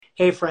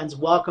Hey, friends,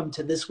 welcome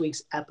to this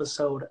week's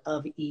episode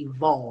of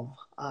Evolve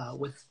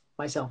with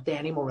myself,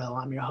 Danny Morell.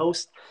 I'm your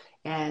host.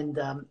 And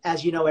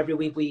as you know, every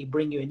week we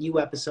bring you a new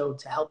episode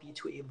to help you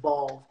to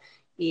evolve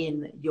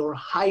in your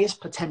highest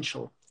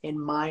potential in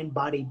mind,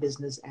 body,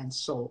 business, and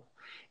soul.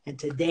 And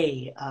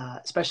today,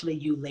 especially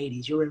you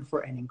ladies, you're in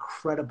for an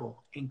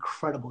incredible,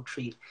 incredible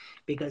treat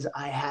because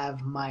I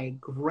have my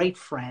great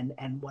friend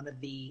and one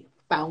of the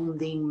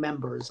founding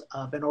members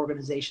of an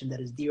organization that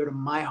is dear to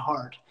my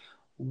heart,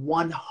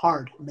 One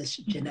Heart, Miss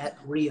Jeanette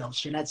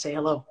Rios. Jeanette, say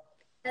hello.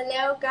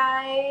 Hello,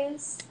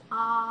 guys.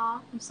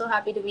 I'm so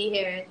happy to be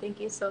here. Thank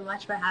you so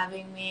much for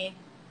having me.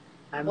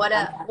 What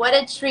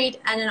a treat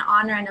and an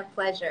honor and a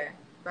pleasure,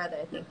 brother.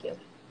 Thank you.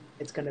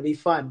 It's going to be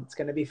fun. It's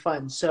going to be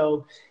fun.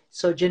 So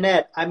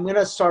Jeanette, I'm going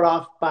to start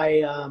off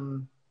by,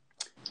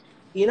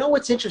 you know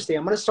what's interesting?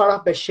 I'm going to start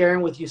off by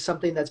sharing with you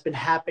something that's been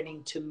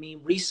happening to me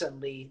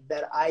recently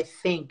that I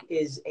think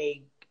is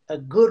a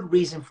good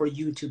reason for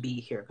you to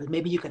be here, because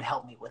maybe you can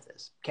help me with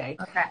this. Okay.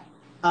 Okay.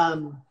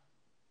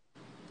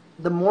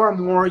 The more and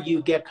more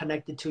you get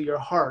connected to your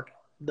heart,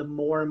 the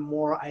more and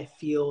more I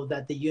feel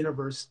that the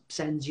universe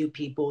sends you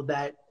people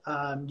that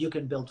you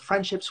can build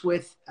friendships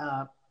with,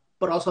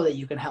 but also that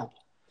you can help.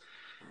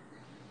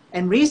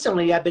 And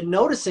recently I've been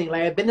noticing,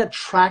 like I've been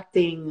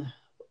attracting,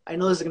 I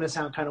know this is going to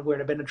sound kind of weird,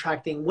 I've been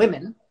attracting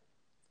women,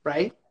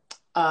 right?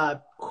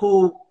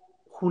 Who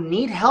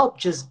need help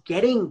just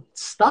getting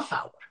stuff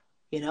out,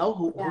 you know,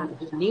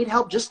 who need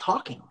help just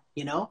talking,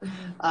 you know.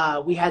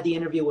 We had the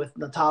interview with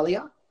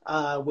Natalia,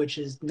 which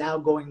is now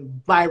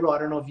going viral. I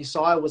don't know if you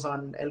saw it. It was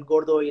on El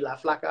Gordo y la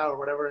Flaca or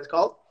whatever it's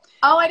called.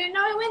 Oh, I didn't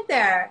know I went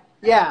there.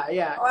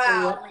 Yeah.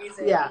 Wow,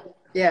 amazing.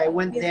 Yeah, it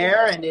went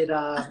there, and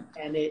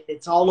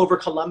it's all over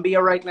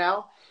Colombia right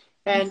now.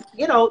 And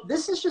you know,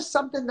 this is just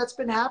something that's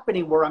been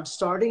happening where I'm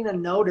starting to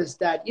notice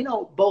that, you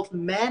know, both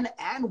men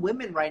and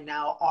women right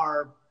now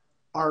are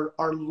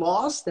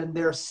lost, and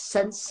they're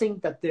sensing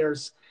that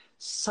there's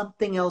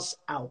something else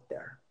out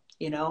there,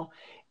 you know.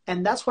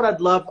 And that's what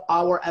I'd love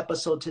our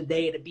episode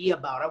today to be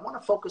about. I want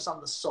to focus on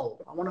the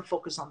soul. I want to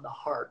focus on the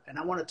heart, and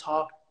I want to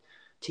talk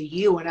to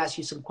you and ask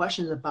you some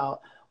questions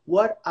about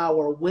what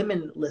our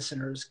women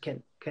listeners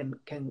can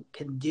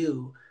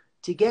do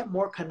to get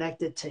more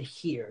connected to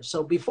here.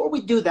 So before we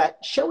do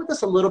that, share with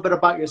us a little bit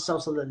about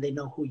yourself so that they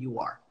know who you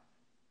are.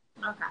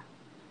 Okay.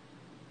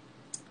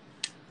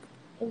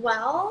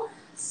 Well,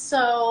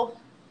 so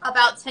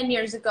about 10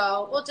 years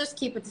ago, we'll just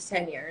keep it to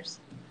 10 years.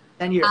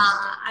 10 years.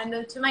 I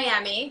moved to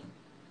Miami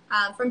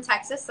from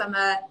Texas. I'm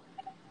a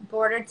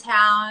border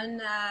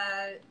town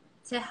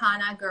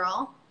Tejana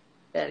girl.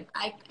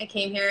 I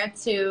came here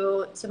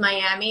to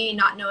Miami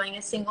not knowing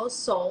a single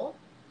soul.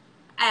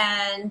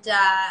 And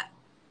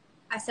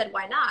I said,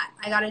 why not?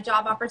 I got a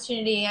job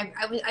opportunity.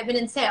 I've been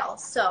in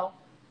sales, so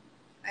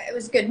it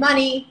was good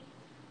money.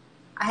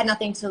 I had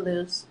nothing to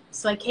lose.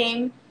 So I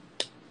came,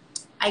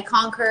 I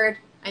conquered,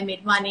 I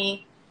made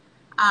money.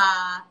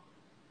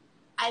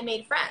 I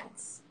made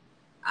friends.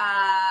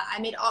 I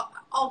made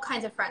all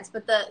kinds of friends.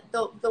 But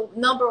the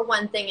number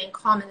one thing in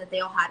common that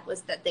they all had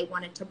was that they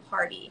wanted to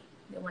party.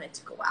 They wanted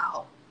to go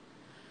out.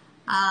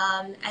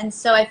 And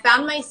so I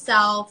found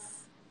myself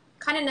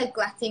kind of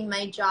neglecting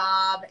my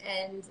job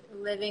and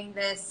living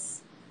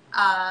this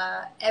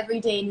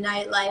everyday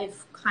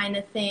nightlife kind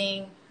of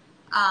thing.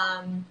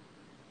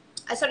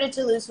 I started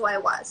to lose who I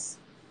was.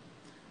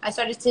 I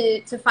started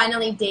to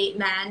finally date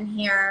men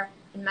here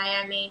in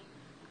Miami,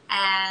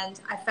 and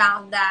I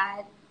found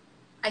that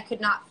I could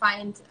not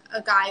find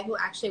a guy who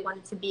actually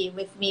wanted to be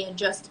with me and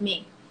just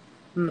me.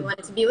 He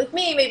wanted to be with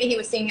me. Maybe he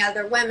was seeing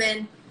other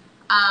women.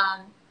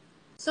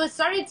 So it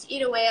started to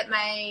eat away at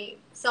my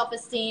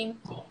self-esteem.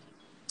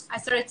 I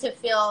started to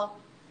feel,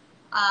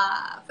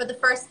 for the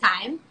first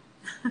time,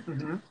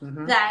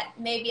 that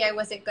maybe I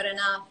wasn't good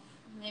enough.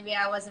 Maybe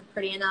I wasn't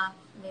pretty enough.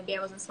 Maybe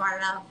I wasn't smart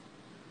enough.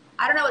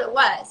 I don't know what it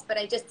was, but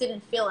I just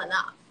didn't feel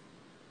enough.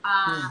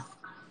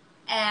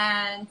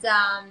 And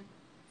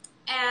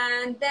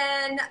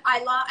then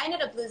I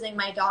ended up losing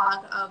my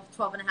dog of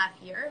 12 and a half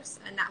years.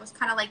 And that was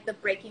kind of like the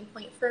breaking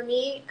point for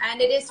me.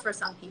 And it is for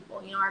some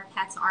people. You know, our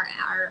pets are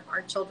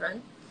our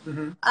children.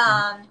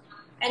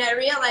 And I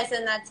realized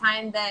in that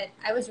time that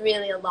I was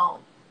really alone.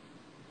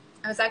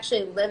 I was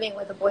actually living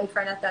with a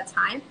boyfriend at that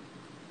time.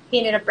 He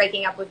ended up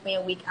breaking up with me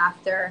a week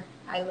after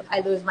I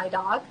lose my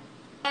dog.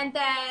 And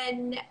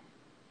then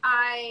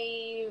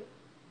I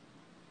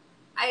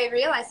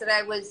realized that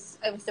I was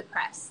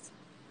depressed.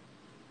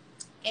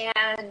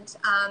 And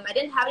I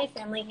didn't have any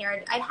family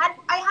here. I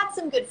had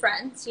some good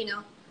friends, you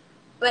know.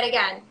 But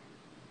again,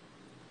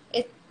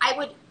 I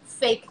would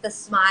fake the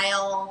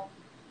smile.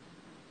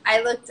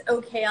 I looked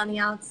okay on the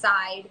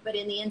outside, but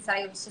in the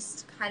inside, I was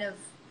just kind of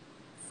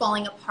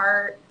falling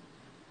apart.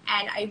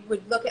 And I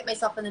would look at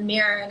myself in the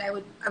mirror, and I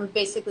would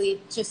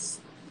basically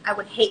I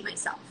would hate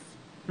myself.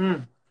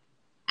 And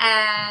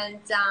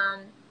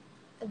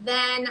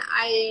then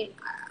I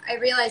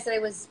realized that I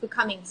was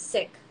becoming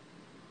sick.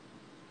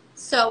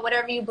 So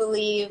whatever you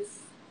believe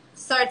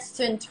starts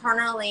to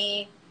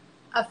internally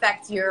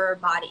affect your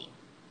body.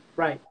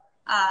 Right.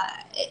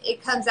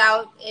 it comes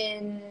out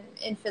in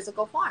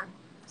physical form.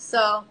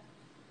 So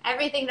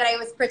everything that I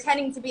was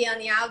pretending to be on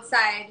the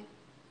outside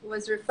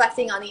was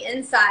reflecting on the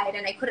inside,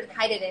 and I couldn't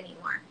hide it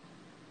anymore.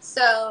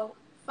 So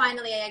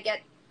finally,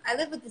 I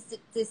lived with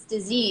this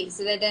disease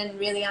that I didn't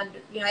really I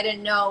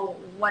didn't know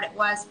what it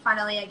was.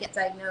 Finally, I get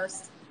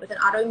diagnosed with an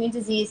autoimmune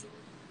disease,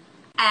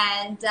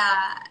 and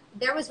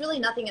there was really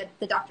nothing that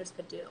the doctors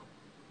could do.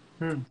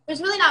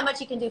 There's really not much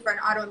you can do for an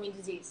autoimmune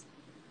disease,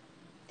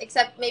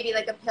 except maybe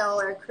like a pill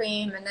or a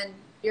cream, and then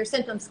your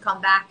symptoms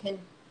come back and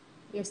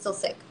you're still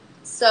sick.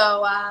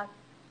 So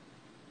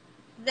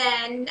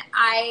then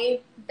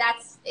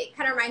it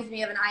kind of reminds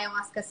me of an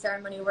ayahuasca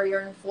ceremony where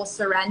you're in full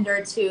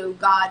surrender to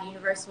God,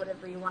 universe,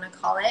 whatever you want to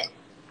call it.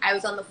 I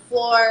was on the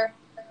floor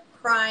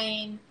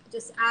crying,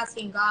 just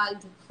asking God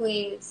to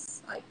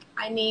please, like,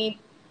 I need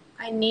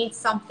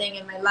something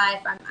in my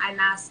life. I'm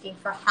asking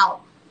for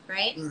help,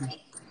 right?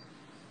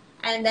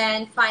 And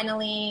then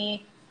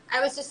finally, I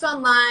was just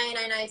online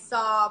and I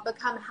saw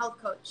become a health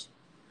coach.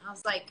 I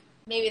was like,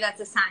 maybe that's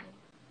a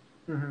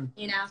sign,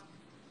 you know?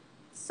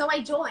 So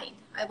I joined.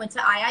 I went to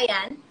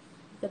IIN,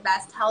 the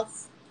best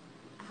health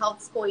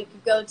school you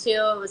could go to.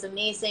 It was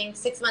amazing.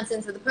 6 months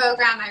into the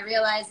program, I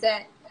realized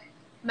that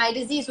my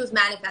disease was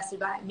manifested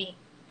by me.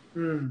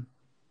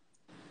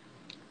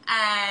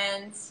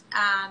 And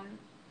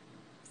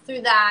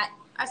through that,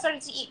 I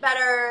started to eat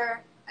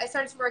better. I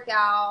started to work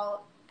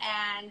out,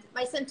 and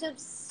my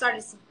symptoms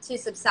started to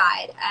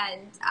subside.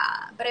 And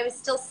but I was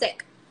still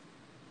sick.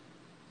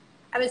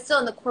 I was still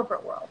in the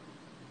corporate world.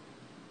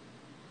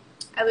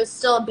 I was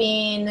still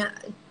being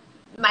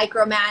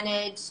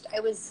micromanaged. I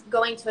was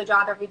going to a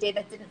job every day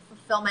that didn't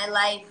fulfill my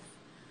life.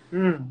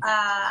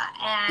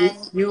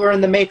 And you were in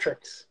the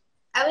matrix.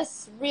 I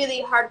was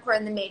really hardcore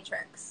in the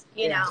matrix,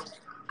 you know.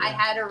 I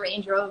had a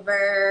Range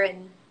Rover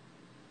and,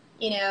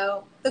 you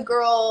know, the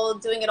girl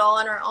doing it all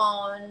on her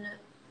own.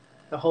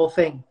 The whole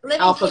thing.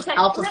 Alpha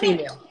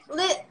female.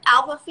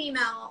 Alpha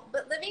female,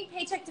 but living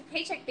paycheck to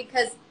paycheck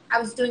because I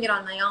was doing it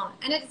on my own.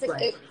 And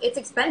it's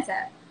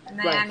expensive in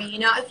Miami, you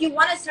know, if you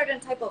want a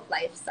certain type of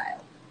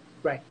lifestyle.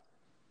 Right.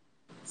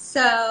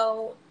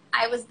 So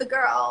I was the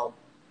girl.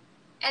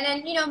 And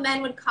then, you know,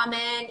 men would come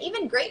in,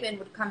 even great men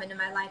would come into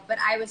my life, but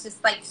I was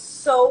just like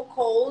so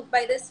cold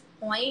by this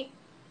point.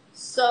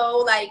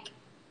 So like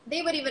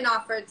they would even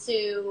offer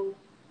to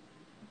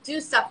do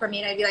stuff for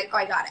me and I'd be like, oh,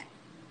 I got it.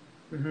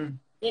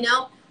 You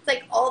know, it's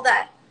like all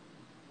that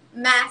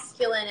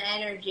masculine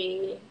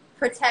energy,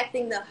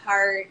 protecting the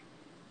heart,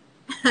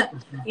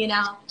 you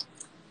know.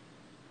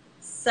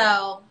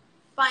 So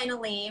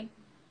finally,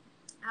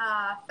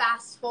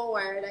 fast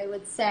forward, I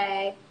would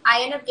say,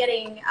 I ended up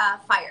getting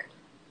fired.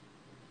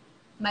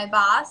 My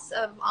boss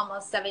of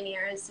almost 7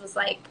 years was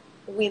like,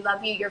 we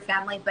love you, your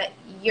family, but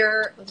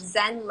your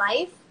Zen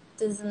life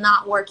does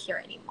not work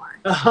here anymore.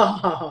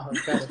 Oh,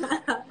 got it.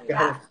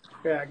 Got it.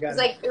 Yeah, got it's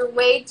like, you're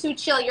way too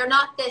chill. You're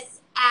not this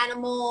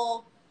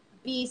animal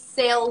bee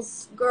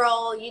sales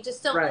girl. You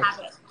just don't have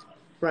it.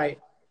 Right.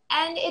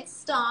 And it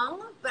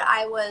stung, but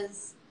I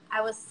was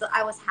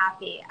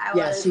happy.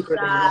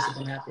 Secretly you must have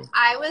been happy.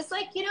 I was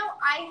like, you know,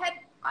 I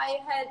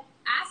had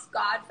asked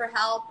God for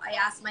help. I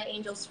asked my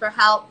angels for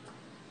help,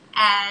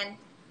 and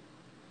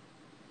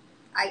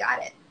I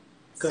got it.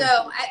 Good.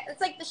 So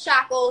it's like the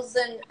shackles,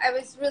 and I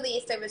was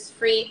released. I was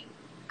free.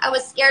 I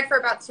was scared for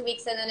about 2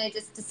 weeks, and then I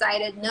just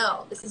decided,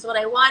 no, this is what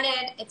I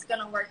wanted. It's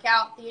going to work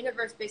out. The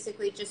universe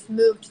basically just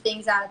moved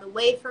things out of the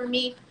way for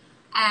me,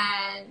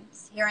 and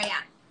here I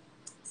am.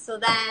 So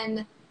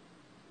then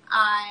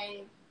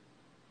I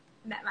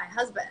met my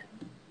husband.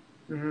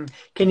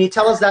 Can you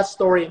tell us that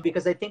story?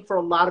 Because I think for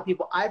a lot of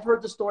people, I've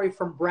heard the story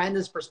from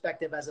Brandon's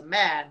perspective as a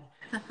man.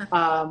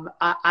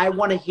 I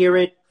want to hear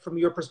it from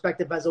your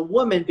perspective as a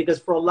woman, because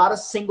for a lot of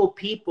single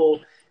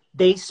people,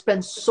 they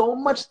spend so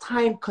much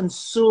time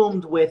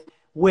consumed with,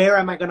 where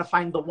am I going to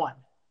find the one,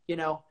 you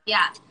know?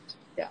 Yeah.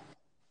 Yeah.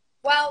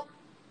 Well,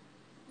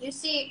 you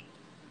see,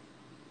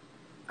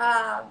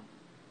 I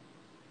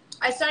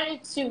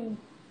started to,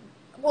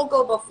 we'll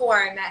go before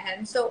I met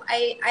him. So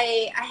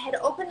I had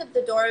opened up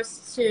the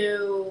doors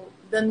to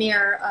the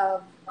mirror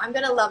of, I'm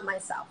going to love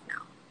myself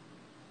now.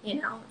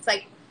 You know, it's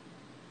like,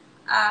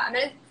 I'm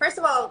going to, first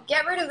of all,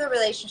 get rid of the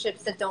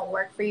relationships that don't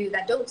work for you,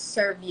 that don't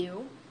serve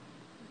you.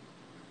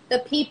 The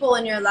people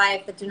in your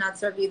life that do not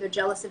serve you, they're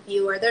jealous of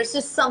you, or there's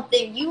just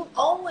something you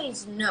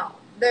always know.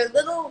 Their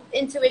little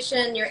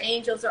intuition, your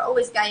angels are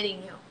always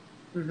guiding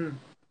you.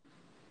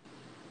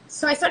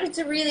 So I started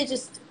to really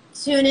just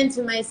tune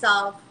into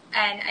myself,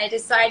 and I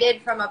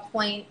decided from a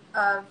point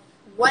of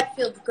what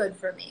feels good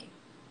for me.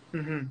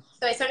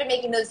 So I started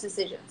making those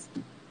decisions.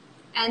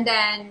 And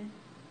then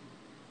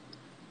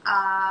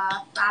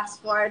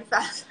fast forward,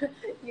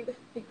 you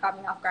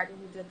caught me off guard when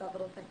you did that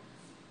little thing.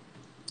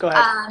 Go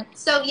ahead.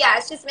 So yeah,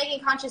 it's just making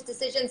conscious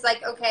decisions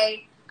like,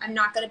 okay, I'm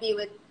not going to be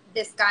with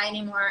this guy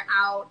anymore,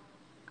 out.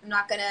 I'm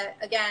not going to,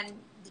 again,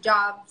 the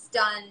job's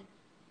done.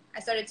 I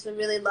started to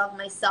really love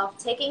myself,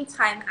 taking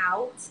time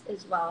out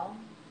as well.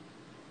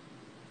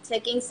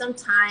 Taking some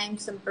time,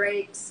 some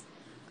breaks.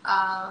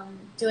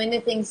 doing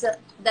the things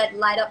that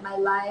light up my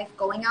life,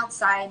 going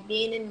outside,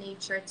 being in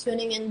nature,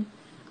 tuning in,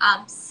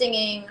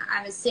 singing.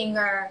 I'm a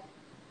singer,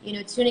 you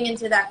know, tuning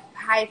into that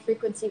high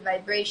frequency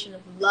vibration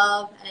of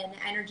love and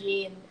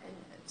energy and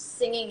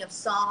singing of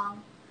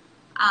song.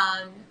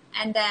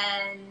 And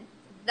then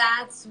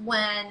that's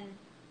when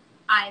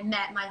I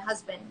met my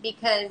husband,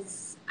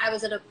 because I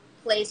was at a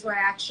place where I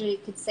actually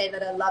could say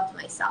that I loved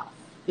myself.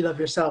 You love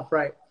yourself,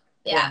 right?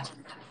 Yeah.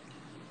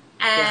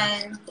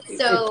 And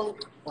so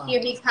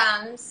here he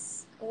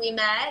comes. We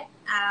met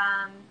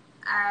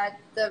at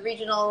the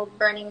regional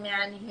Burning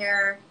Man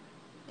here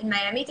in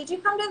Miami. Did you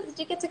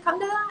get to come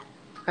to that?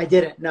 I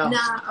didn't, no. No,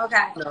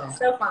 okay. No.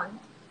 So fun.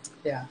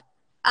 Yeah.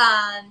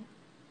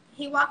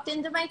 He walked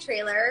into my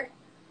trailer.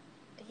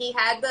 He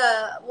had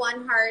the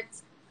One Heart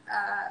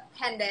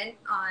pendant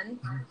on.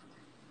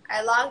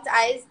 I locked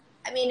eyes.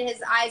 I mean,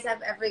 his eyes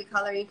have every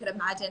color you could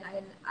imagine.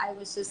 I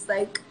was just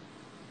like,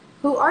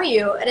 who are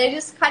you? And I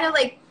just kind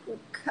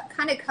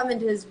of come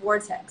into his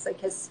vortex, like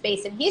his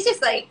space. And he's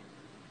just like,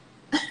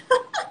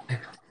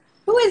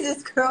 who is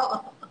this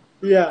girl?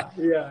 Yeah.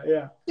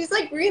 She's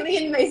like really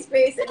in my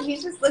space, and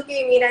he's just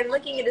looking at me, and I'm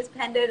looking at his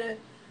pendant.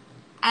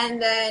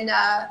 And then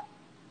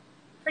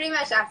pretty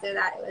much after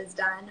that, it was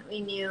done.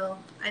 We knew.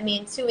 I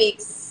mean, 2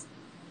 weeks,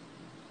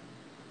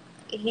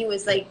 he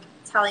was like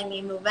telling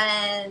me move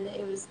in.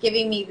 It was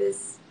giving me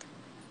this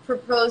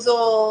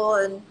proposal,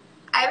 and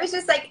I was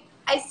just like,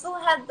 I still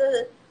had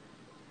the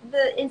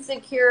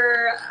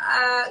insecure,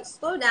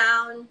 slow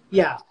down.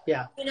 Yeah.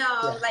 You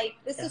know, like,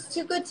 this is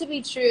too good to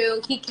be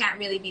true. He can't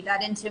really be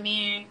that into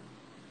me.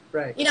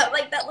 Right. You know,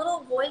 like that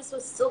little voice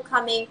was still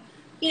coming.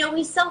 You know,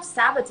 we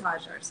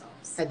self-sabotage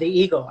ourselves. And the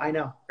ego, I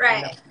know.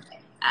 Right.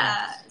 I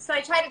know. So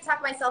I tried to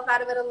talk myself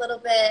out of it a little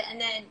bit,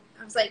 and then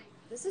I was like,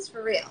 this is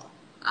for real.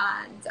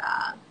 And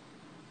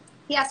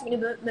he asked me to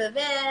move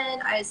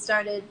in. I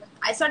started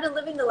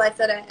living the life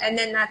and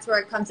then that's where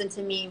it comes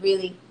into me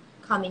really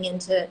coming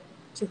into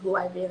who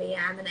I really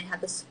am. And I had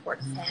the support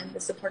of him,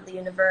 the support of the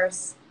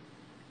universe.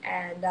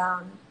 And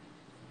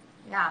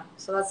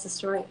so that's the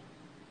story.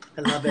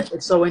 I love it.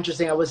 It's so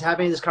interesting. I was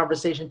having this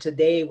conversation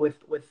today with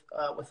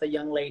a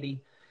young lady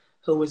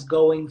who was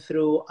going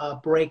through a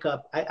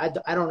breakup. I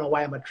don't know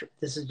why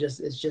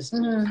it's just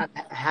kind of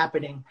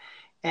happening.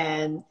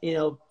 And, you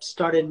know,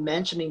 started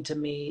mentioning to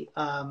me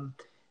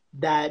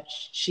that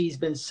she's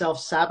been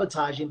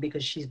self-sabotaging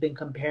because she's been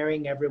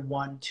comparing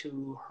everyone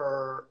to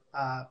her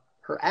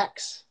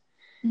ex.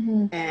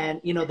 Mm-hmm.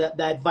 And, you know,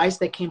 the advice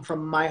that came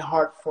from my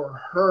heart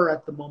for her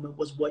at the moment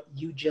was what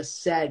you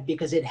just said,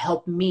 because it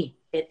helped me.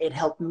 It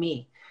helped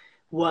me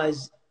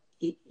was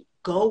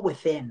go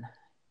within,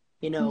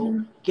 you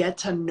know, get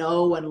to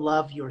know and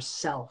love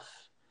yourself.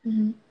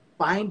 Mm-hmm.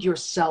 Find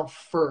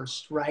yourself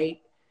first,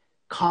 right?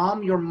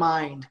 Calm your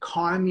mind,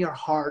 calm your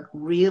heart,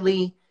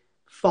 really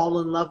fall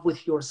in love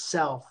with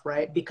yourself,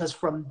 right? Because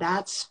from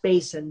that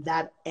space and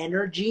that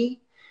energy,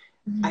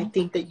 I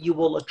think that you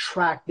will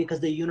attract,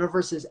 because the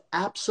universe is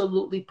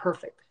absolutely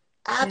perfect.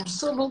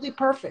 Absolutely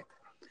perfect.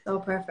 So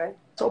perfect.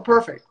 So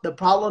perfect. The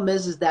problem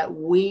is that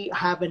we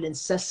have an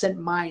incessant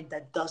mind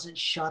that doesn't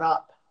shut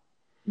up.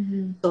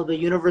 Mm-hmm. So the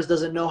universe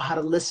doesn't know how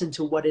to listen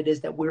to what it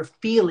is that we're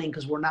feeling,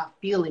 because we're not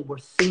feeling, we're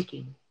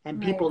thinking.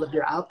 And people, if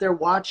you're out there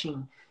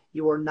watching,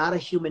 you are not a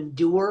human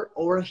doer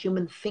or a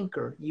human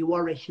thinker. You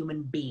are a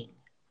human being.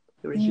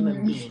 You're a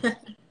human being,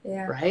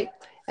 right?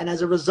 And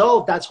as a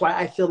result, that's why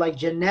I feel like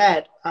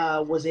Jeanette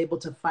was able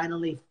to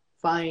finally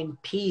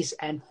find peace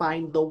and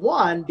find the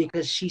one,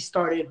 because she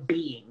started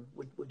being.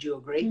 Would you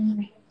agree?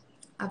 Mm-hmm.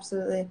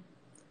 Absolutely.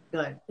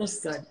 Good.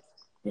 Good.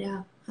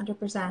 Yeah,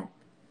 100%.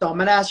 So I'm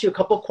going to ask you a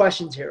couple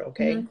questions here,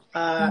 okay?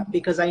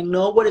 Because I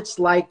know what it's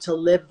like to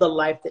live the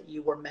life that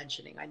you were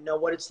mentioning. I know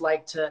what it's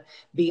like to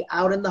be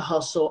out in the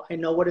hustle. I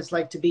know what it's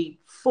like to be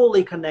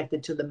fully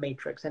connected to the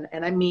matrix. And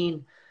I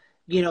mean,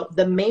 you know,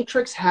 the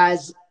matrix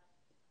has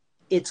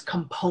its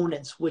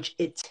components, which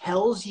it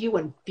tells you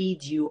and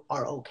feeds you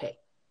are okay.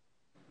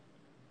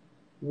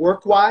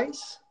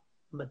 Work-wise,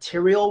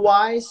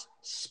 material-wise,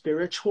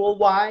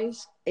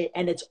 spiritual-wise,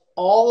 and it's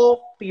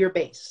all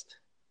fear-based.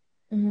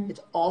 Mm-hmm.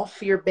 It's all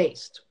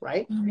fear-based,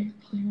 right?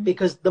 Mm-hmm.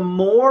 Because the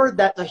more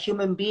that a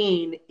human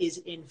being is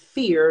in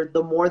fear,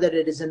 the more that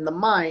it is in the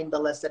mind, the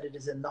less that it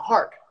is in the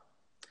heart.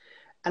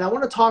 And I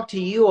want to talk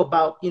to you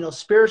about, you know,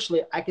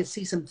 spiritually, I can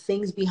see some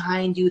things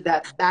behind you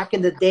that back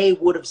in the day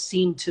would have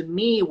seemed to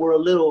me were a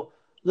little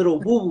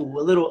woo-woo,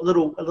 a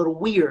little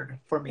weird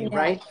for me,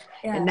 right?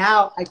 Yeah. And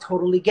now I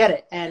totally get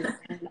it. And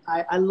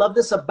I love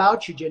this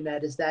about you,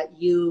 Jeanette, is that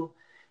you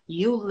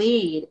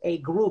lead a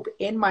group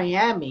in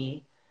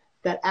Miami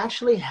that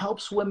actually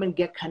helps women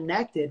get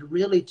connected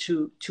really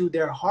to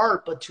their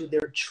heart, but to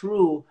their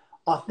true,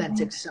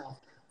 authentic self.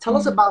 Tell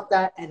us about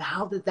that, and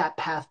how did that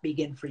path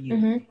begin for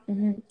you?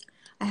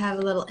 I have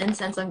a little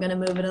incense. I'm going to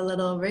move it a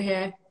little over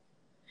here.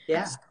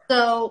 Yeah.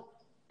 So,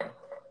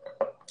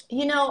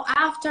 you know,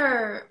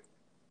 after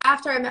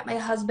I met my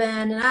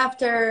husband, and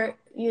after,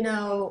 you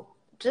know,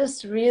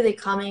 just really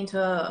coming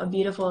to a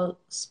beautiful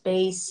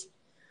space,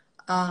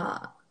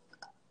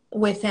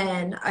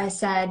 within, I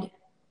said,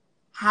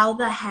 how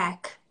the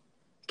heck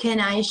can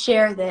I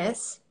share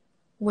this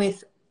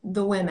with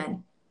the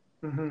women,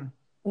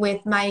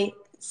 with my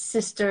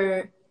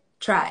sister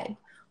tribe,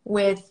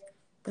 with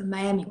the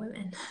Miami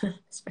women,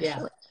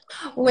 especially,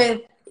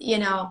 with, you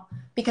know,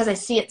 because I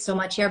see it so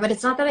much here, but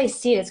it's not that I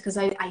see it, it's because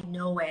I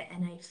know it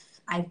and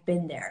I've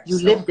been there. You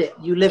lived it.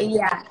 You lived it.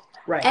 Yeah.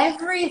 Right.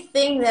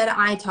 Everything that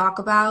I talk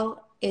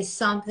about is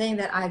something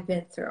that I've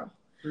been through.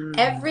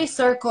 Every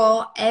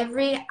circle,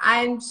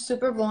 I'm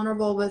super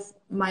vulnerable with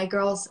my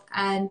girls,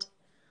 and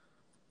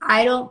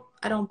I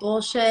don't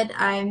bullshit.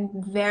 I'm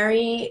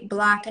very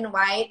black and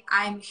white.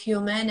 I'm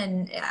human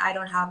and I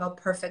don't have a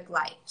perfect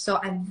life. So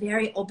I'm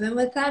very open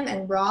with them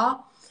and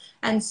raw.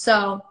 And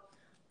so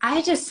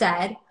I just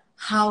said,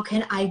 how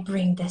can I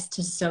bring this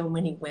to so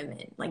many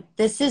women? Like,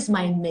 this is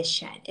my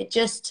mission. It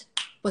just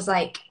was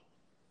like,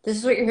 this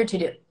is what you're here to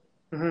do.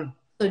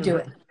 So do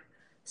it.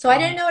 So I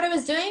didn't know what I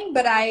was doing,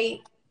 but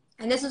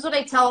and this is what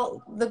I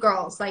tell the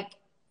girls, like,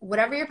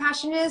 whatever your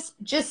passion is,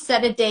 just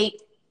set a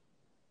date.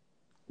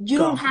 You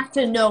don't have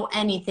to know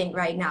anything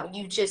right now.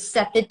 You just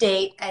set the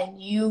date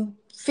and you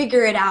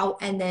figure it out,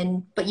 and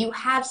then, but you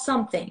have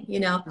something, you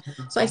know?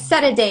 So I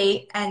set a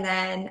date, and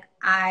then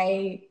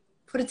I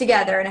put it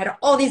together and had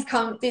all these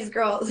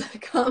girls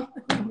come.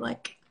 I'm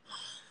like,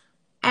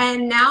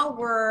 and now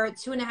we're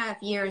 2.5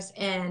 years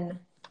in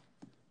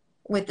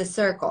with the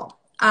circle.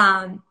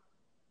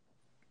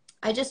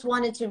 I just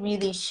wanted to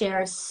really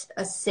share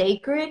a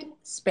sacred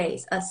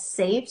space, a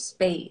safe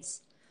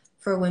space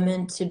for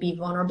women to be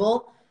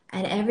vulnerable,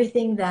 and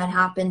everything that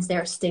happens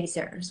there stays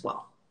there as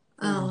well.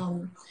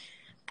 And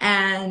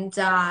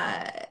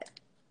I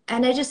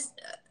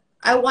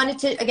wanted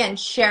to, again,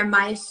 share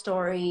my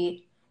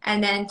story,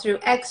 and then through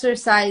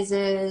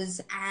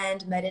exercises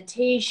and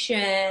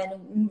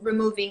meditation,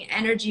 removing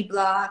energy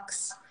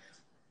blocks,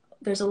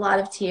 there's a lot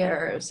of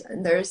tears,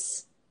 and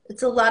it's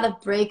a lot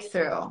of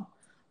breakthrough.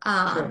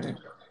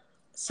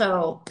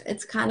 So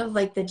it's kind of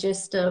like the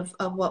gist of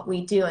what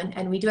we do.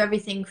 And we do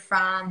everything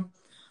from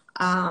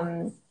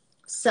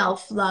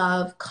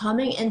self-love,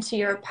 coming into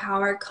your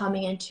power,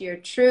 coming into your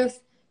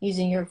truth,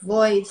 using your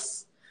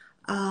voice,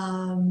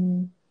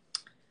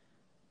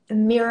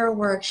 mirror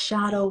work,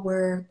 shadow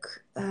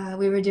work.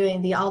 We were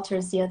doing the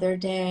altars the other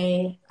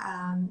day,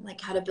 like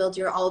how to build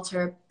your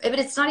altar. But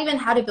it's not even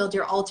how to build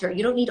your altar.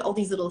 You don't need all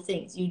these little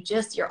things.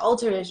 Your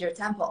altar is your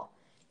temple.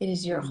 It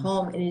is your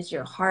home. It is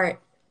your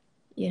heart,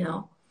 you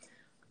know.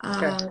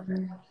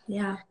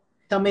 Yeah.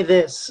 Tell me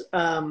this.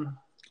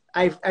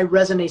 I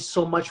resonate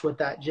so much with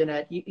that,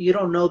 Jeanette. You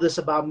don't know this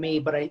about me,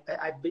 but I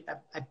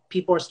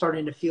people are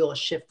starting to feel a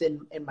shift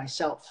in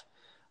myself.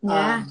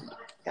 Yeah.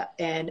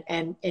 And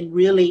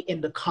really in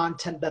the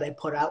content that I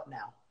put out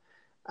now.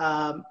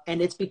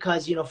 And it's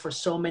because, you know, for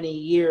so many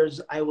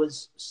years I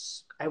was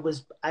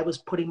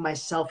putting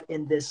myself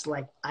in this,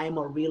 like, I'm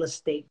a real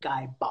estate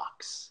guy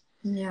box.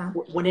 Yeah.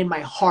 When in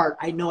my heart,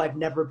 I know I've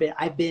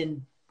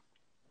been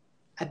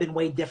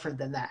way different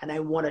than that. And I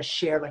want to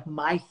share, like,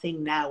 my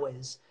thing now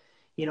is,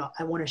 you know,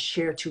 I want to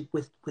share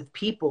with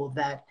people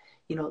that,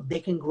 you know,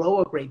 they can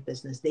grow a great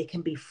business. They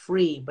can be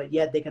free, but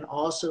yet they can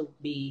also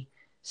be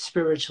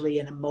spiritually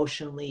and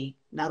emotionally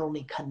not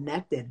only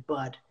connected,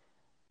 but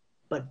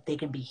they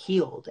can be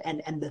healed.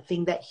 And the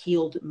thing that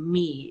healed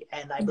me,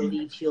 and I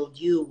believe healed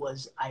you,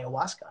 was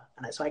ayahuasca.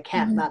 And so I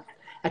can't not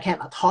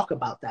talk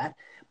about that.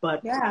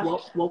 But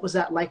what was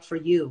that like for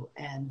you?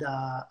 And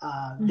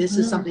this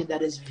is something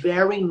that is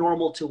very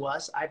normal to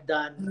us. I've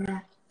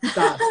done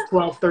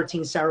 12,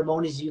 13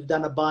 ceremonies. You've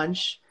done a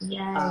bunch.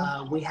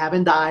 We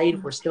haven't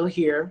died. We're still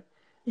here.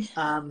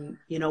 You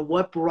know,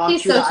 what brought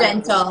He's you so to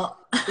gentle.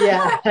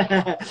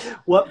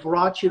 What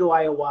brought you to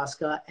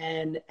ayahuasca,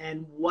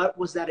 and what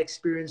was that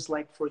experience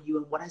like for you,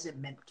 and what has it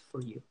meant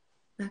for you?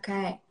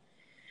 Okay.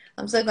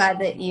 I'm so glad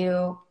that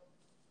you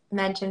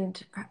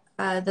mentioned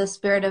the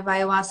spirit of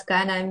ayahuasca,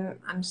 and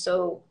I'm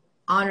so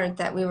honored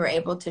that we were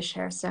able to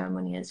share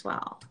ceremony as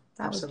well.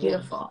 That Absolutely.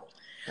 was beautiful.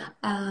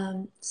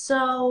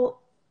 So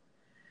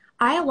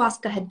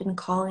ayahuasca had been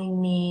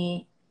calling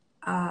me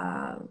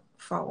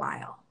for a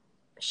while.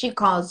 She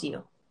calls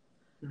you.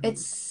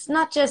 It's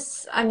not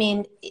just, I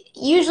mean,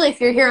 usually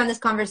if you're here on this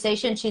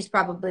conversation, she's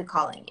probably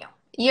calling you.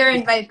 You're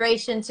in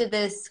vibration to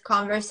this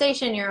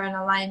conversation, you're in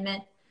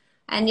alignment,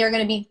 and you're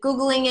going to be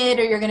Googling it,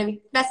 or you're going to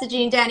be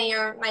messaging Danny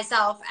or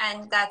myself,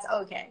 and that's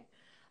okay.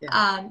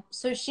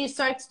 So she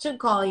starts to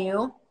call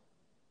you.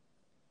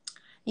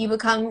 You know,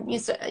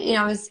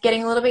 I was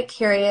getting a little bit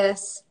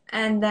curious,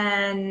 and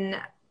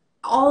then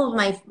all of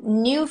my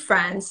new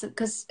friends,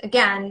 because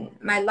again,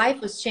 my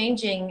life was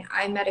changing.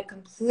 I met a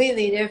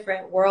completely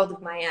different world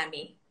of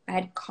Miami. I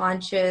had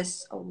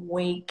conscious,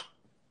 awake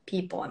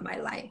people in my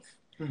life.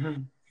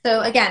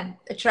 So again,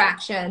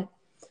 attraction.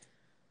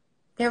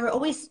 They were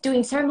always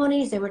doing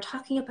ceremonies. They were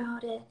talking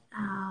about it.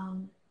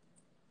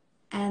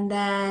 And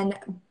then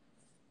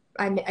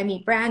I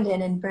meet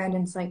Brandon, and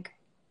Brandon's like,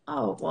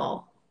 oh,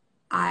 well,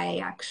 I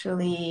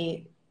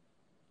actually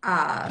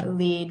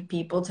lead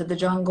people to the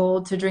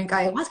jungle to drink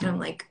ayahuasca. And I'm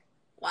like,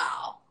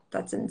 wow,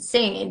 that's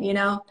insane, you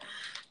know?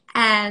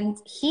 And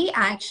he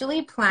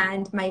actually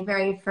planned my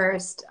very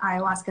first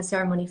ayahuasca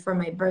ceremony for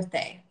my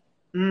birthday.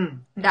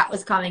 That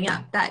was coming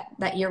up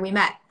that year we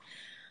met.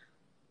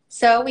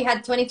 So we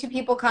had 22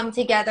 people come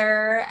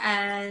together,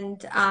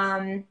 and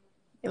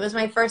it was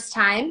my first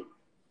time.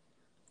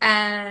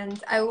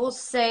 And I will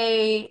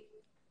say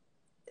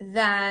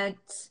that,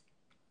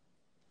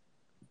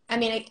 I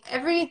mean,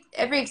 every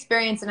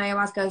experience in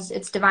ayahuasca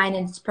it's divine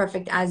and it's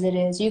perfect as it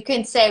is. You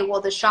can say,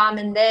 well, the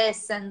shaman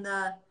this and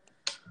the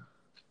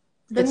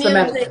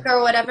music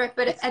or whatever,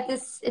 but at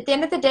the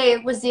end of the day,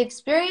 it was the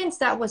experience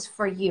that was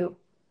for you,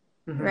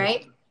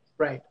 right?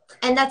 Right.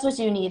 And that's what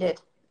you needed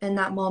in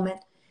that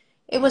moment.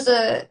 It was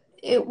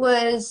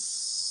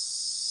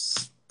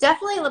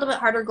definitely a little bit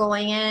harder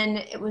going in.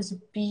 It was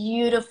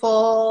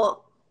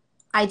beautiful.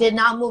 I did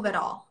not move at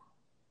all.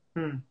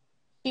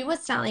 She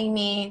was telling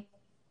me,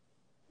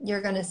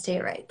 you're going to stay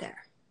right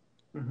there.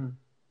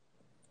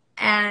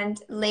 And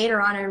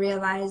later on, I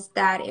realized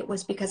that it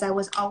was because I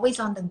was always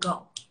on the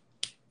go.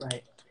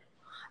 Right.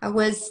 I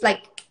was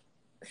like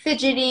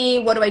fidgety.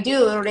 What do I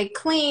do? What do I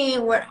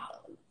clean? What,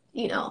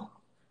 you know?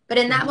 But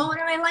in that moment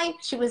of my life,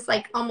 she was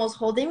like almost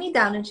holding me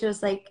down, and she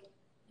was like,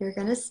 you're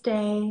going to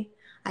stay.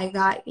 I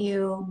got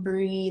you.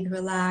 Breathe,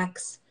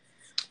 relax.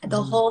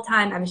 The whole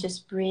time I was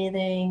just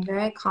breathing,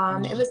 very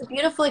calm. It was a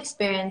beautiful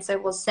experience, I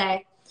will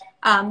say.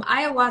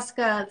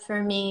 Ayahuasca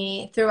for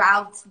me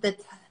throughout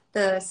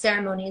the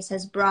ceremonies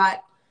has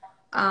brought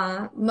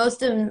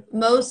most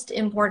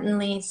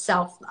importantly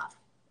self-love.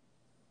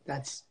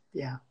 That's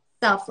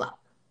self-love.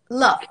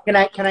 Love. Can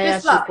I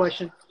ask you a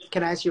question?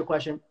 Can I ask you a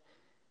question?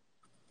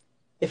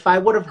 If I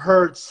would have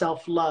heard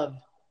self-love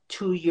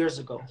 2 years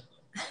ago,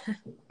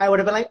 I would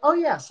have been like, oh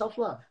yeah,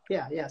 self-love.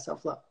 Yeah,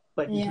 self-love.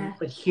 But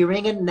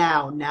hearing it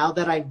now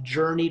that I've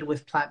journeyed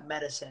with plant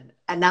medicine,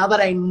 and now that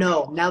I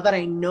know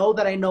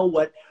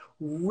what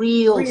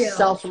real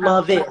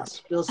self-love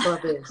is,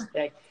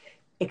 like,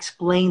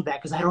 explain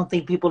that, because I don't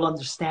think people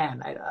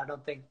understand. I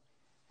don't think.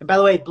 And by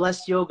the way,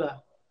 Blessed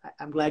Yoga,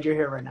 I'm glad you're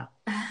here right now.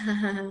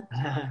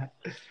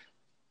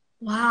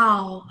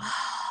 Wow.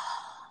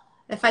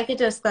 If I could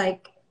just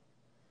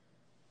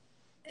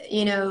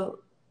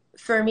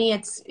for me,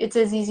 it's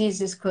as easy as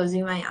just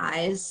closing my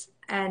eyes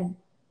and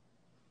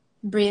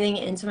breathing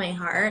into my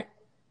heart,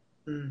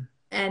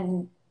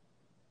 and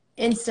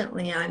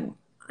instantly I'm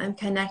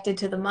connected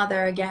to the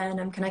mother again.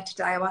 I'm connected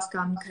to ayahuasca.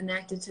 I'm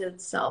connected to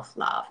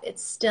self-love.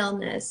 It's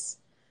stillness.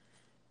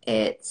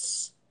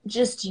 It's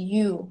just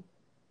you.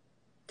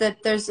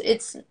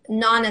 It's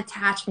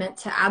non-attachment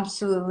to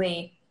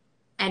absolutely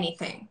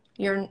anything.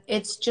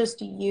 It's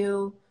just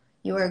you.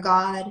 You are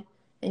God,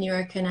 and you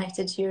are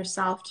connected to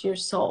yourself, to your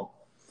soul.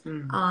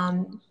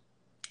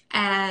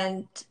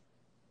 And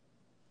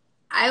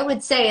I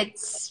would say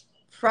it's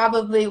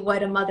probably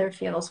what a mother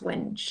feels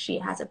when she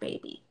has a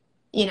baby.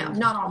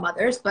 Not all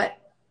mothers, but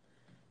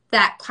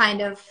that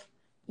kind of,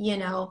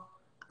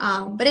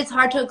 but it's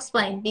hard to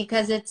explain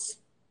because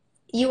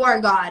you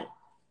are God.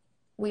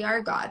 We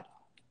are God.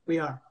 We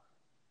are.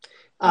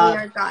 We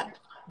are God.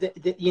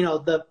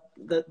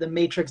 The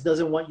Matrix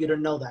doesn't want you to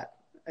know that.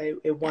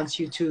 It wants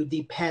you to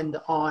depend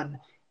on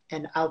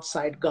an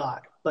outside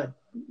God, but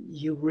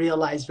you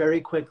realize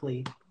very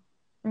quickly,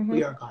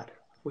 we are God.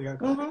 We are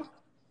God.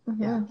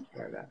 Yeah,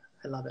 we are God.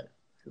 I love it.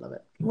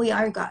 We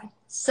are God.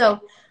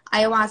 So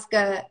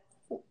ayahuasca,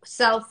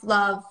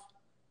 self-love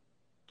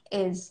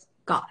is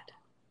God.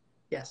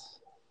 Yes.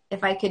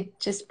 If I could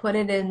just put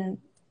it in,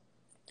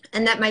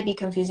 and that might be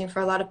confusing for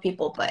a lot of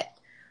people, but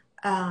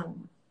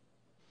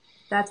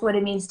that's what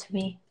it means to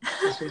me.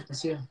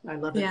 I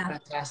love it. Yeah.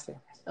 Fantastic.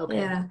 Okay.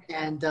 Yeah.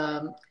 And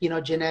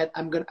Jeanette,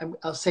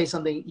 I'll say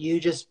something. You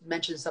just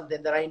mentioned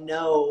something that I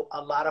know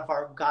a lot of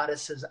our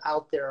goddesses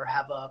out there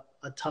have a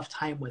tough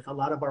time with. A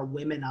lot of our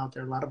women out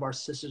there, a lot of our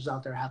sisters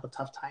out there have a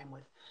tough time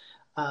with,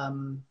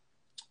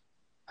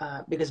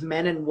 because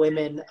men and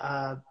women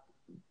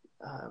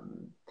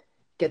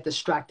get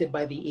distracted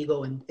by the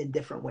ego in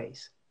different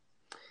ways.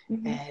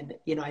 And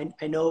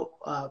I know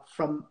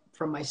from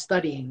my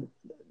studying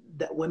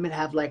that women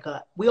have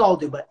we all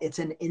do, but it's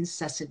an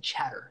incessant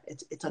chatter.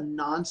 It's a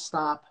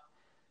nonstop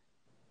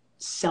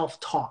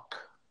self-talk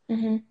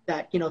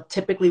that,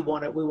 typically we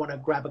want to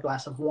grab a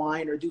glass of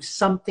wine or do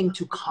something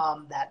to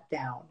calm that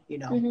down.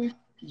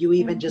 You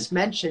even just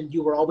mentioned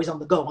you were always on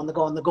the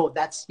go.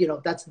 That's,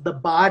 that's the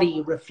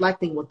body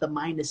reflecting what the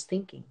mind is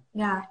thinking.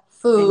 Yeah.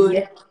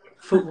 Food,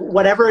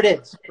 whatever it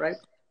is. Right.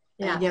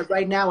 Yeah. And yet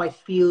right now I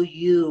feel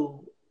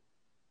you.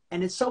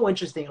 And it's so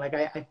interesting.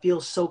 I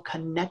feel so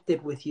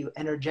connected with you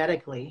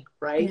energetically,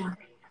 right? Yeah.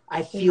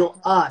 I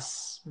feel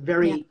us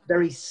very,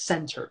 very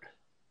centered,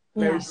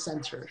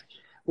 centered.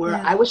 Where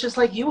I was just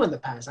like you in the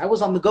past. I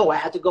was on the go. I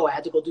had to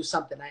go do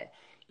something. I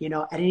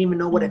didn't even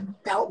know what it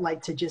felt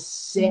like to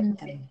just sit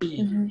and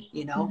be,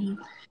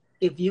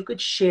 If you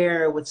could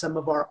share with some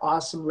of our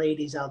awesome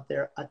ladies out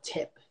there a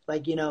tip,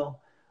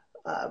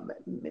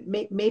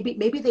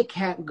 maybe they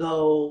can't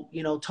go,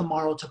 you know,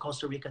 tomorrow to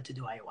Costa Rica to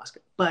do ayahuasca,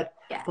 but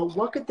Yeah. but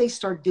what could they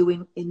start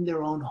doing in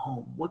their own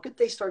home? What could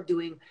they start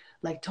doing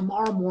like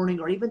tomorrow morning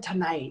or even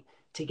tonight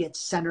to get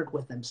centered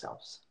with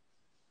themselves?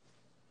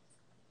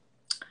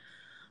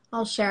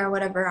 I'll share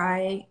whatever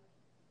I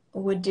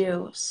would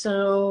do.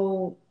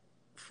 So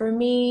for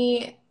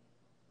me,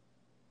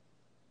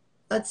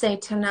 let's say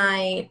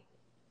tonight,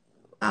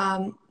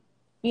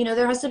 you know,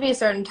 there has to be a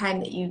certain time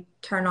that you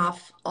turn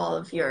off all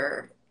of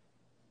your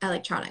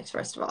electronics,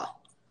 first of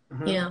all.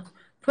 Mm-hmm. You know,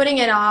 putting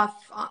it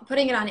off,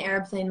 putting it on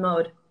airplane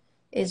mode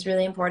is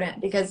really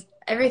important because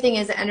everything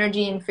is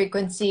energy and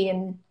frequency.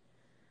 And,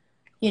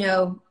 you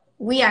know,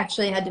 we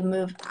actually had to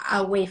move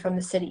away from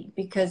the city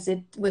because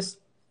it was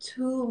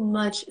too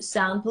much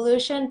sound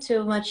pollution,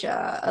 too much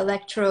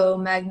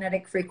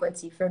electromagnetic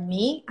frequency. For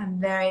me, I'm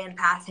very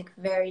empathic,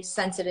 very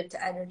sensitive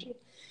to energy.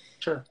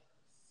 Sure.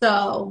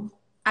 So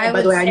and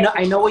by the way,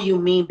 I know what you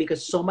mean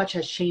because so much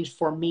has changed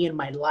for me in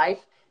my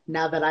life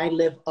now that I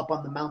live up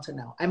on the mountain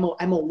now.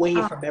 I'm away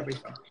from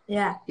everything.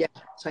 Yeah. Yeah.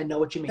 So I know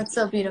what you mean. That's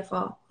so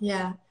beautiful.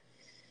 Yeah.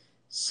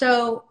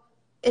 So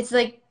it's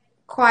like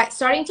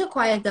starting to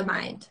quiet the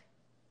mind.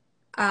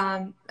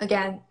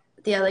 Again,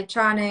 the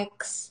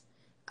electronics.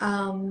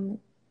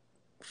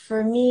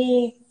 For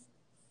me,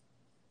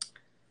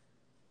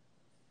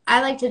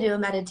 I like to do a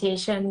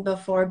meditation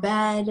before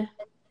bed.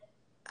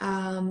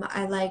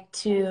 I like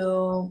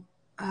to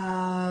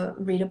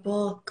read a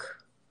book.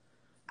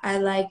 I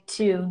like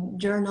to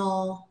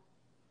journal.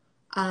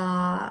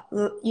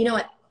 You know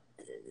what?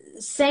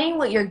 Saying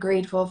what you're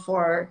grateful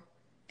for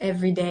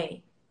every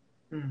day,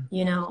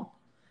 you know,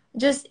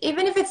 just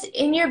even if it's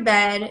in your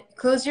bed,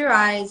 close your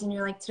eyes and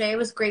you're like, today I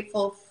was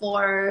grateful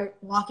for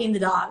walking the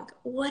dog,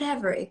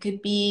 whatever. It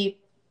could be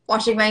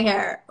washing my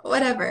hair,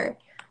 whatever,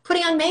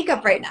 putting on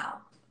makeup right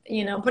now,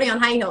 you know, putting on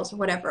high heels or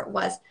whatever it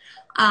was.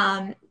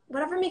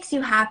 Whatever makes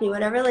you happy,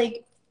 whatever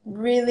like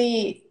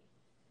really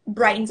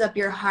brightens up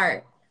your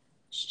heart.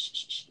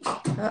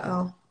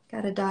 Uh-oh,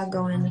 got a dog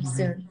going in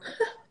soon.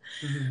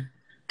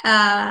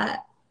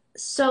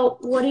 So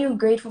what are you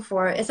grateful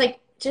for? It's like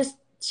just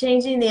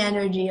changing the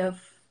energy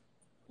of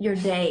your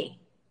day.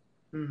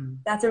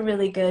 That's a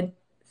really good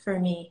for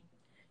me,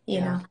 you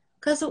know,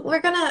 because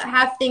we're going to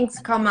have things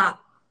come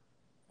up.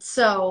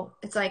 So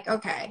it's like,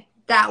 okay,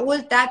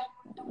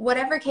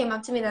 whatever came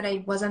up to me that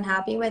I wasn't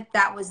happy with,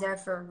 that was there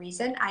for a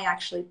reason. I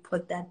actually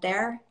put that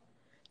there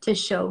to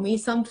show me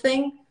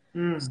something.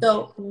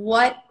 So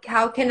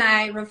how can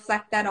I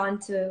reflect that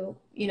onto,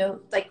 you know,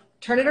 like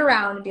turn it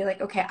around and be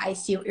like, okay, I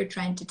see what you're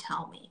trying to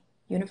tell me,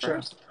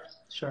 universe.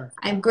 Sure.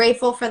 I'm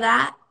grateful for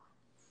that.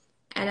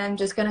 And I'm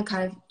just going to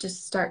kind of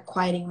just start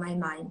quieting my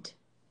mind.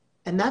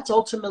 And that's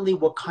ultimately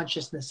what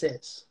consciousness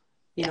is.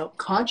 You know,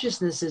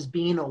 consciousness is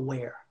being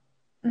aware.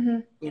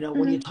 You know,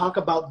 when you talk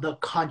about the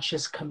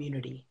conscious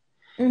community,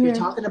 you're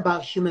talking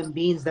about human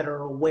beings that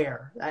are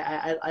aware.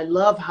 I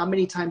love how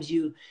many times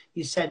you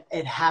said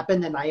it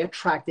happened and I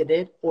attracted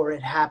it, or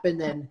it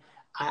happened and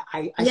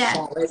I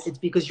saw it. It's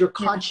because you're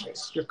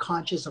conscious. You're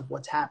conscious of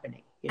what's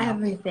happening. You know?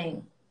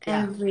 Everything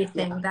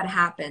that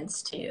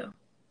happens to you.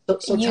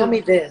 So tell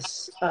me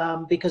this,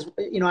 because,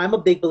 you know, I'm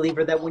a big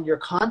believer that when you're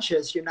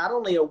conscious, you're not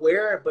only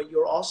aware, but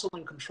you're also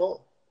in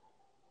control.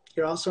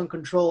 You're also in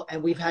control.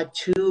 And we've had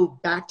 2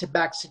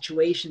 back-to-back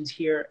situations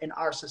here in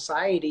our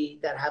society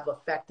that have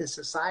affected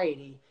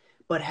society,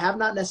 but have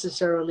not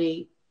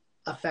necessarily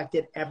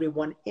affected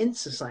everyone in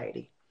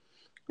society.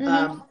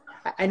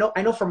 I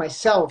know for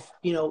myself,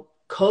 you know,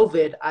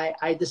 COVID,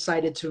 I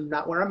decided to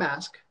not wear a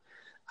mask.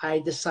 I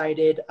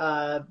decided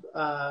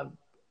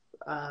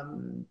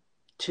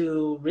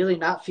to really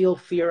not feel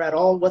fear at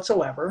all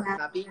whatsoever,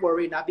 not be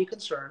worried, not be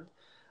concerned.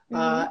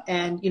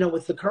 And, you know,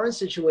 with the current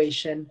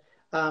situation,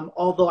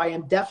 although I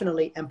am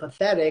definitely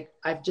empathetic,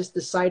 I've just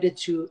decided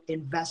to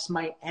invest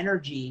my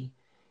energy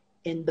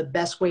in the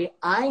best way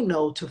I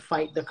know to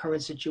fight the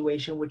current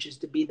situation, which is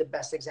to be the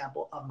best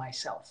example of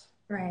myself.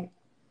 Right.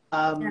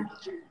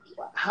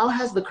 How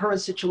has the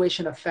current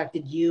situation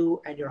affected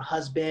you and your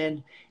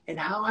husband? And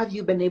how have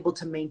you been able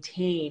to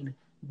maintain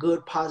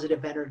good,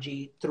 positive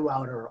energy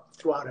throughout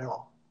it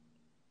all?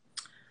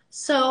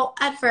 So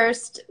at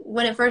first,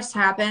 when it first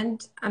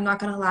happened, I'm not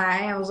going to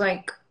lie, I was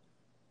like,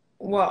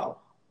 whoa,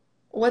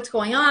 what's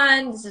going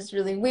on? This is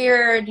really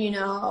weird. You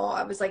know,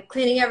 I was like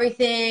cleaning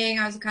everything.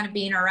 I was kind of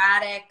being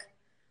erratic.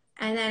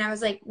 And then I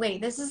was like,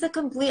 wait, this is the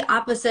complete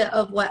opposite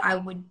of what I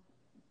would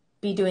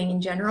be doing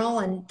in general.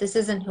 And this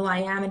isn't who I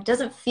am. It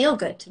doesn't feel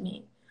good to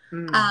me.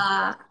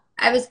 I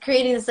was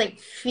creating this like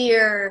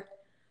fear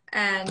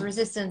and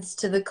resistance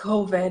to the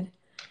COVID.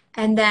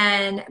 And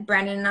then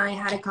Brandon and I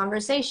had a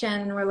conversation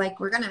and we're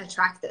like, we're going to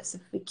attract this if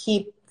we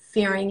keep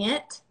fearing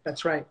it.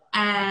 That's right.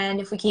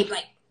 And if we keep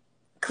like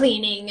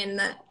cleaning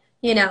and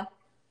you know,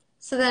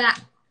 so then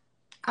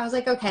I was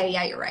like, okay,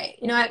 yeah, you're right.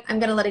 You know what? I'm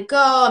going to let it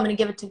go. I'm going to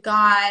give it to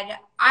God.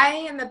 I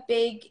am a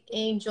big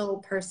angel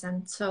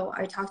person. So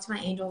I talk to my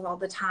angels all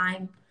the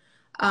time.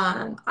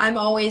 I'm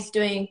always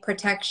doing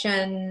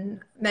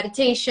protection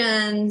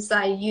meditations.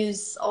 I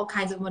use all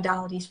kinds of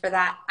modalities for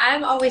that.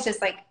 I'm always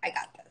just like, I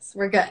got this.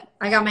 We're good.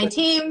 I got my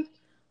team.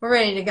 We're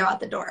ready to go out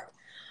the door.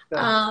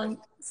 But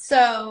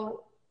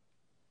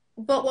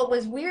what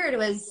was weird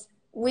was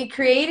we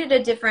created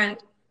a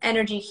different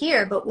energy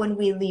here, but when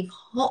we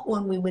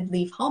would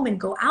leave home and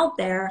go out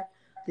there,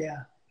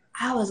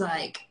 I was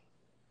like,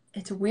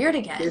 it's weird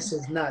again. This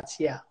is nuts.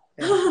 Yeah.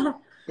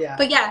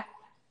 But yeah,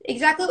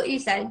 exactly what you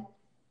said.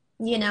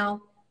 You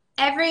know,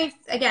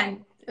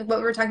 again, what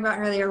we were talking about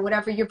earlier,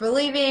 whatever you're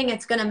believing,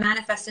 it's going to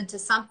manifest into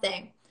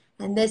something.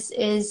 And this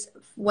is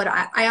what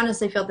I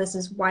honestly feel this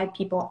is why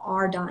people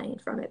are dying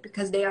from it,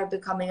 because they are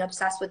becoming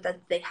obsessed with that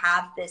they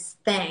have this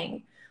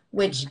thing,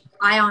 which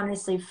I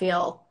honestly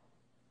feel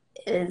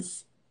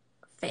is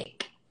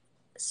fake.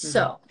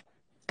 So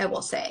I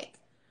will say,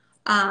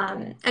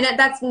 and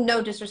that's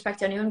no disrespect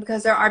to anyone,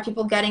 because there are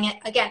people getting it.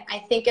 Again, I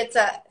think it's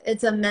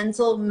a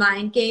mental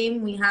mind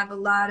game. We have a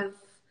lot of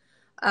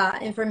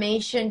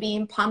information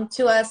being pumped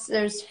to us.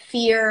 There's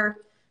fear.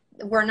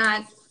 We're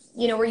not,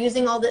 we're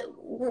using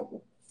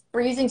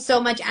we're using so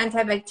much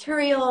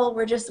antibacterial.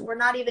 We're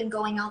not even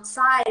going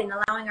outside and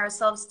allowing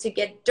ourselves to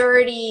get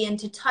dirty and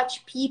to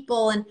touch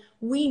people. And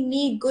we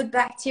need good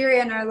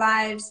bacteria in our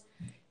lives.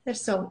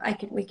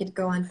 We could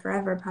go on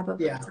forever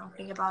probably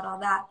talking about all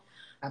that.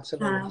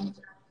 Absolutely.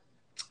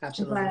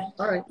 Absolutely.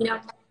 But, all right.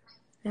 Yeah.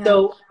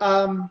 So,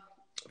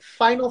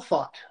 final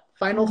thought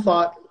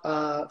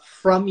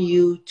from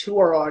you to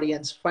our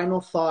audience, final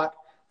thought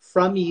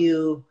from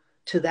you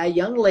to that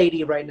young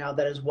lady right now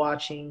that is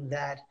watching,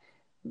 that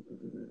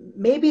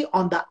maybe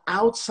on the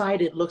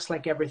outside it looks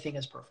like everything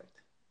is perfect,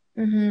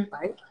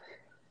 right?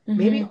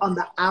 Maybe on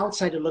the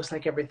outside it looks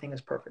like everything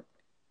is perfect,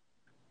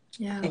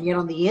 and yet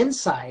on the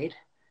inside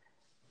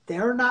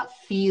they're not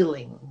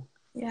feeling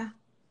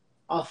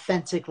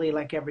authentically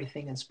like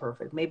everything is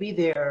perfect. Maybe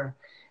they're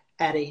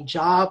at a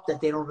job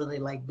that they don't really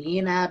like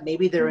being at.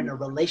 Maybe they're in a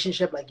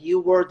relationship like you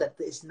were that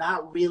is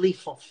not really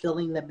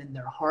fulfilling them in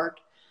their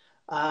heart.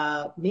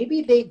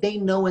 Maybe they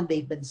know and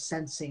they've been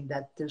sensing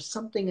that there's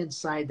something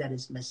inside that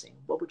is missing.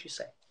 What would you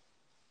say?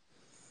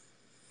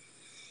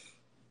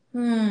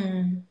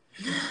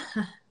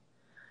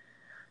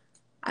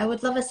 I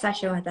would love a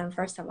session with them,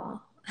 first of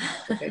all.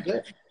 Okay,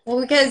 good. Well,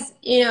 because,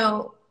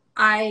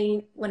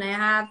 when I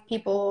have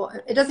people,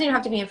 it doesn't even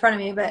have to be in front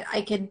of me, but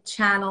I can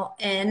channel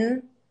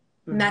in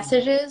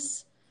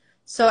messages.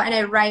 So, and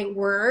I write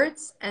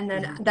words, and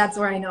then that's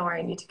where I know where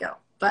I need to go.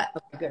 But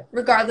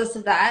regardless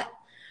of that,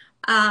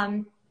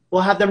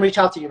 we'll have them reach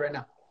out to you right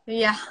now.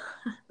 Yeah.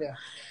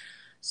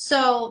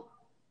 So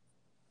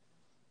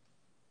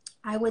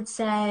I would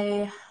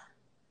say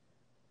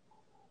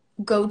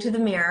go to the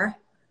mirror.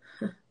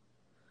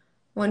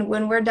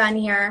 When we're done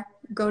here,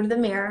 go to the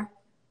mirror,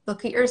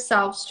 look at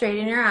yourself straight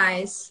in your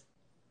eyes,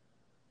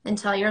 and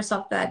tell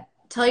yourself,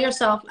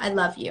 I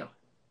love you.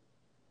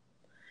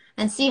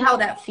 And see how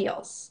that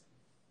feels.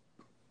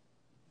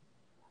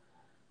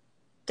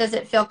 Does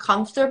it feel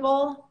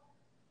comfortable?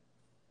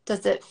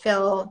 Does it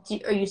feel,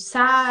 are you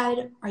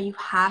sad? Are you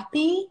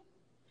happy?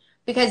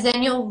 Because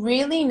then you'll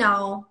really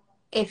know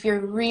if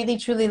you're really,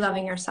 truly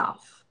loving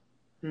yourself.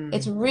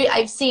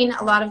 I've seen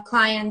a lot of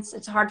clients,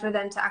 it's hard for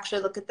them to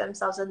actually look at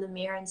themselves in the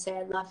mirror and say,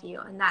 I love you.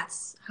 And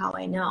that's how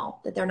I know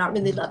that they're not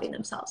really loving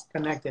themselves.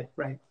 Connected,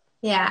 right.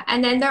 Yeah.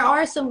 And then there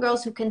are some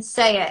girls who can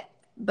say it,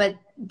 but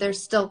they're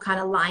still kind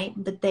of lying,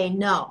 but they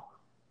know.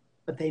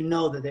 But they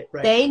know that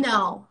they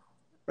know.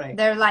 Right.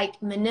 They're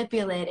like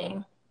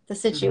manipulating the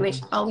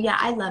situation. Oh yeah,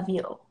 I love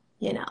you,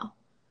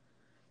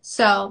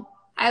 So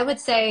I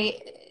would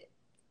say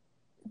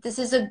this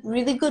is a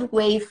really good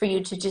way for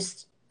you to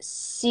just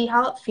see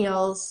how it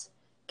feels,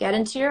 get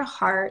into your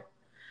heart.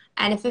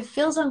 And if it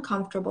feels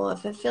uncomfortable,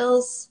 if it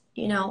feels,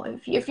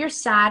 if you're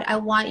sad, I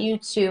want you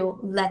to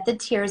let the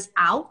tears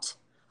out.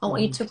 I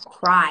want you to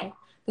cry,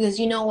 because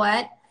you know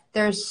what?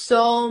 There's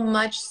so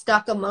much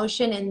stuck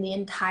emotion in the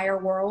entire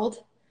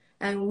world,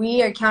 and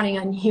we are counting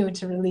on you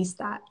to release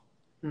that.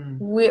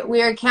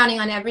 We are counting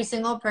on every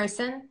single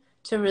person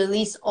to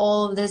release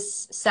all of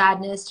this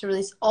sadness, to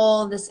release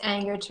all of this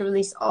anger, to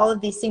release all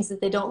of these things that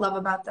they don't love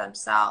about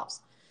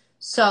themselves.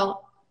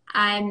 So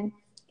I'm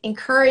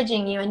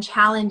encouraging you and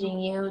challenging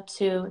you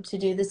to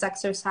do this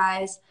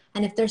exercise.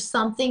 And if there's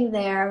something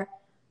there,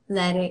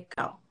 let it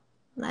go.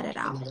 Let it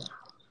out.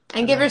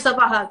 And give yourself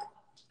a hug.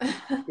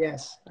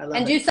 Yes, I love it.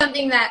 And do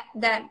something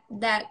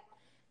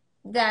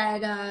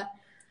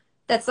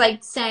that's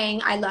like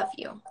saying, I love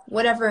you,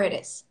 whatever it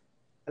is.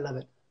 I love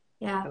it.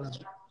 Yeah. I love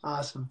it.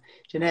 Awesome.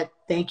 Jeanette,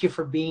 thank you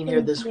for being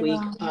here this week.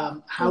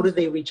 How do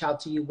they reach out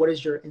to you? What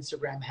is your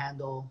Instagram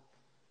handle?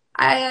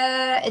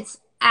 It's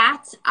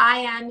at I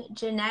am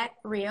Jeanette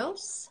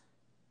Rios.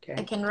 Okay.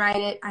 I can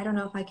write it. I don't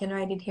know if I can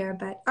write it here,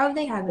 but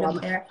they have it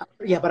up there.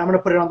 Yeah, but I'm going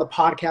to put it on the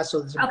podcast. So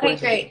there's okay,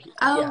 great.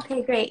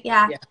 Okay, great.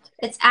 Yeah.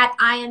 It's at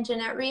I am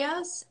Jeanette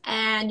Rios,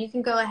 and you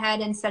can go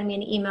ahead and send me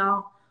an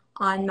email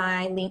on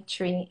my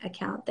Linktree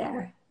account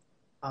there.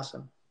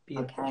 Awesome.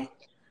 Beautiful. Okay.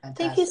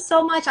 Thank you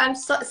so much. I'm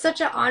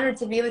such an honor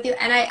to be with you.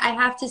 And I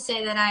have to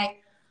say that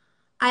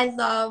I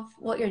love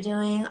what you're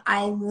doing.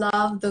 I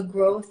love the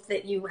growth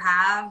that you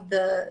have,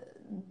 the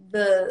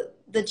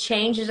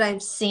changes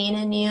I've seen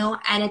in you.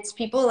 And it's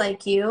people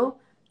like you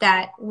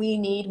that we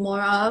need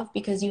more of,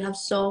 because you have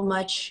so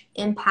much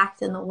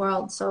impact in the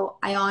world. So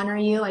I honor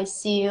you. I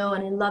see you,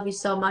 and I love you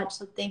so much.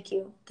 So thank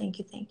you. Thank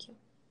you. Thank you.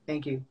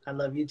 Thank you. I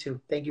love you too.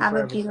 Thank you. Have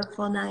a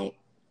beautiful night.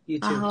 You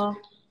too. Aho.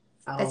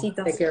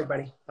 Besitos. Take care,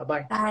 everybody.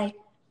 Bye-bye. Bye.